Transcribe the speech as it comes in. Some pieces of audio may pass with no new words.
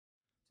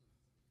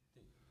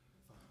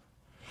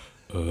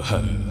I'll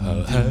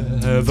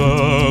have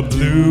a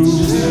blue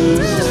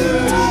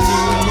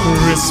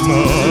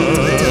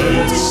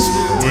Christmas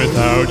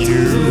without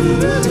you.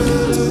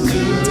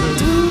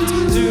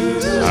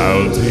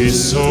 I'll be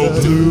so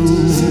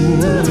blue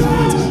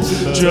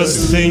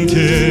just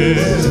thinking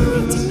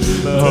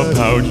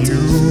about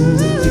you.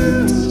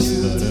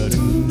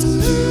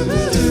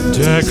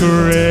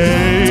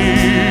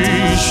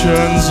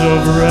 Decorations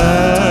of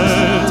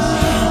red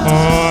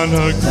on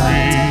a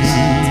green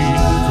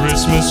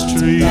Christmas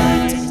tree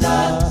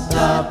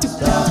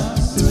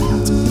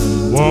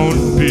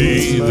won't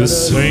be the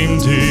same,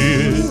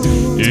 dear,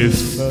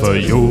 if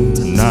you're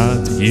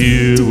not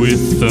here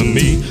with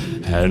me.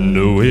 And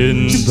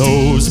when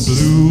those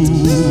blue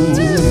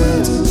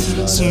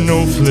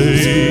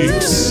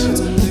snowflakes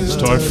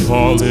start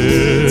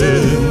falling,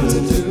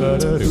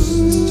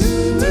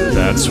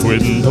 that's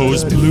when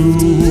those blue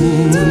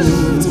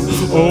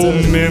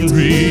old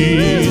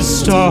memories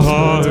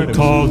start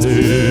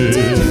calling.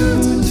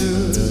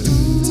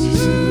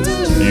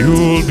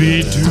 You'll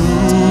be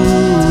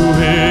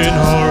doing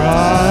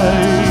alright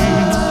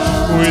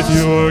with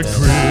your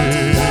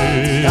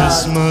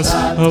Christmas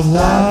of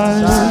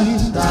white,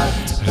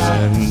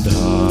 and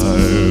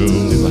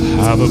I'll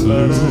have a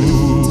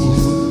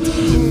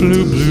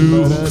blue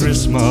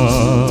Christmas.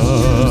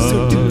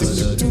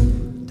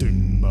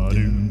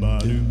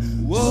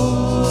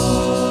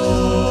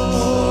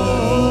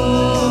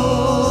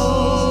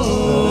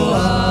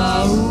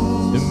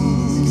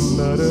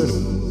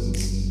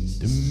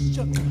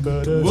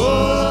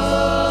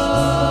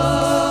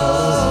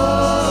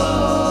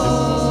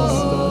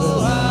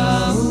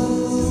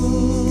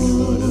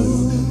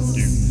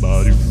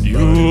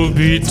 You'll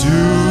be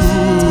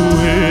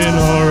doing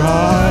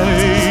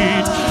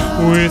alright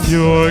with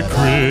your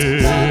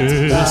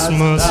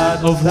Christmas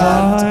of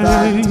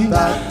white,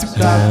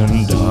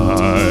 and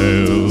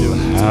I'll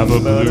have a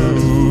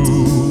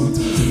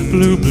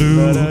blue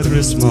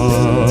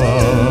Christmas.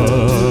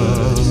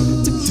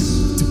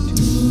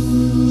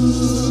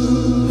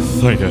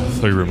 Thank you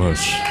very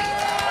much.